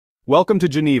Welcome to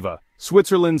Geneva,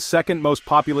 Switzerland's second most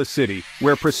populous city,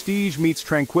 where prestige meets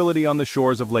tranquility on the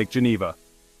shores of Lake Geneva.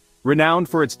 Renowned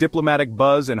for its diplomatic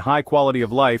buzz and high quality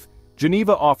of life,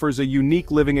 Geneva offers a unique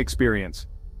living experience.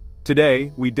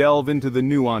 Today, we delve into the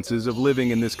nuances of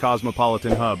living in this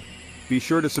cosmopolitan hub. Be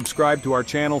sure to subscribe to our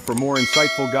channel for more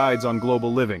insightful guides on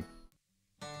global living.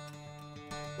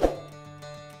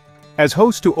 As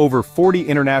host to over 40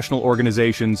 international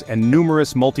organizations and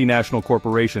numerous multinational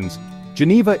corporations,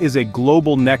 Geneva is a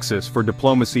global nexus for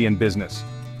diplomacy and business.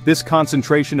 This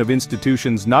concentration of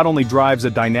institutions not only drives a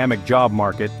dynamic job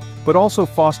market, but also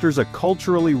fosters a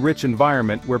culturally rich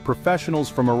environment where professionals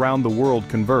from around the world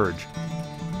converge.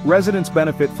 Residents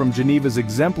benefit from Geneva's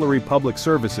exemplary public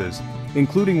services,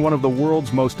 including one of the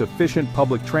world's most efficient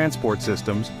public transport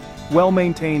systems,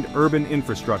 well-maintained urban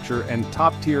infrastructure, and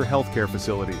top-tier healthcare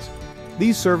facilities.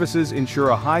 These services ensure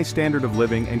a high standard of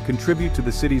living and contribute to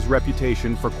the city's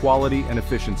reputation for quality and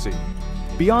efficiency.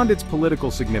 Beyond its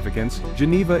political significance,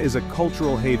 Geneva is a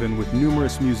cultural haven with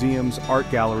numerous museums, art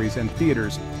galleries, and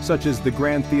theaters, such as the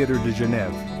Grand Theatre de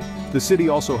Genève. The city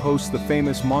also hosts the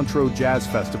famous Montreux Jazz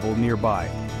Festival nearby,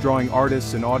 drawing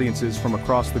artists and audiences from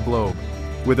across the globe.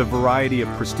 With a variety of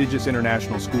prestigious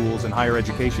international schools and higher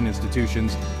education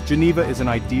institutions, Geneva is an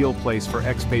ideal place for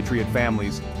expatriate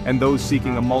families and those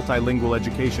seeking a multilingual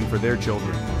education for their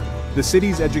children. The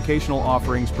city's educational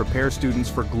offerings prepare students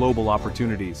for global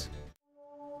opportunities.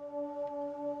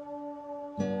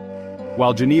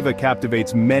 While Geneva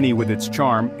captivates many with its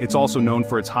charm, it's also known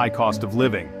for its high cost of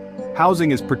living.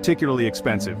 Housing is particularly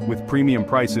expensive, with premium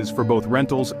prices for both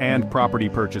rentals and property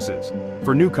purchases.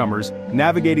 For newcomers,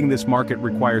 navigating this market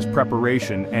requires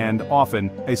preparation and, often,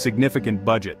 a significant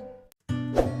budget.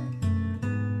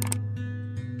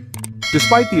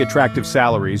 Despite the attractive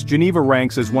salaries, Geneva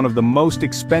ranks as one of the most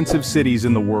expensive cities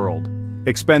in the world.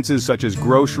 Expenses such as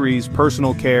groceries,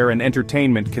 personal care, and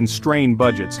entertainment can strain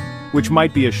budgets, which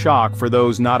might be a shock for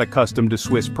those not accustomed to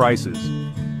Swiss prices.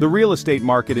 The real estate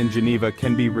market in Geneva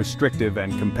can be restrictive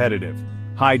and competitive.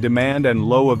 High demand and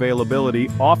low availability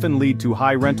often lead to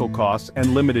high rental costs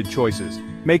and limited choices,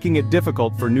 making it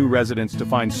difficult for new residents to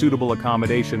find suitable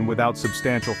accommodation without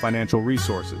substantial financial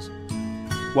resources.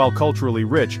 While culturally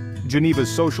rich,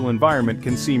 Geneva's social environment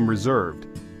can seem reserved.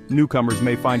 Newcomers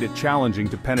may find it challenging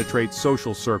to penetrate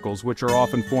social circles, which are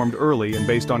often formed early and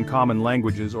based on common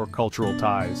languages or cultural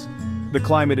ties. The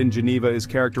climate in Geneva is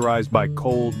characterized by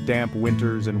cold, damp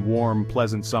winters and warm,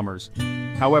 pleasant summers.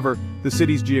 However, the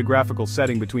city's geographical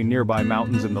setting between nearby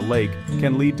mountains and the lake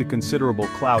can lead to considerable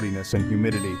cloudiness and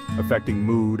humidity, affecting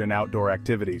mood and outdoor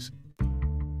activities.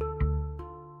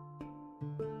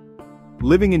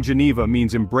 Living in Geneva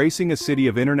means embracing a city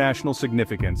of international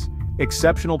significance,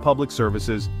 exceptional public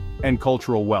services, and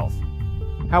cultural wealth.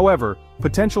 However,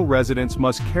 potential residents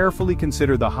must carefully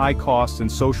consider the high costs and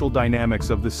social dynamics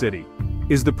of the city.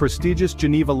 Is the prestigious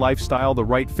Geneva lifestyle the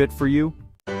right fit for you?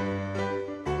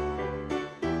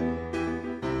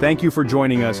 Thank you for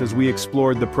joining us as we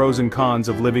explored the pros and cons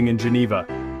of living in Geneva.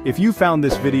 If you found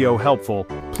this video helpful,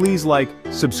 please like,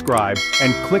 subscribe,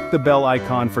 and click the bell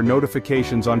icon for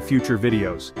notifications on future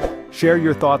videos. Share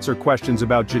your thoughts or questions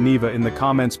about Geneva in the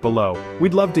comments below.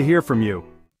 We'd love to hear from you.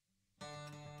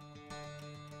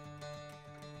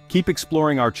 Keep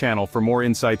exploring our channel for more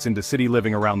insights into city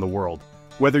living around the world.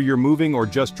 Whether you're moving or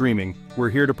just dreaming, we're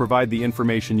here to provide the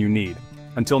information you need.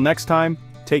 Until next time,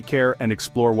 take care and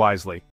explore wisely.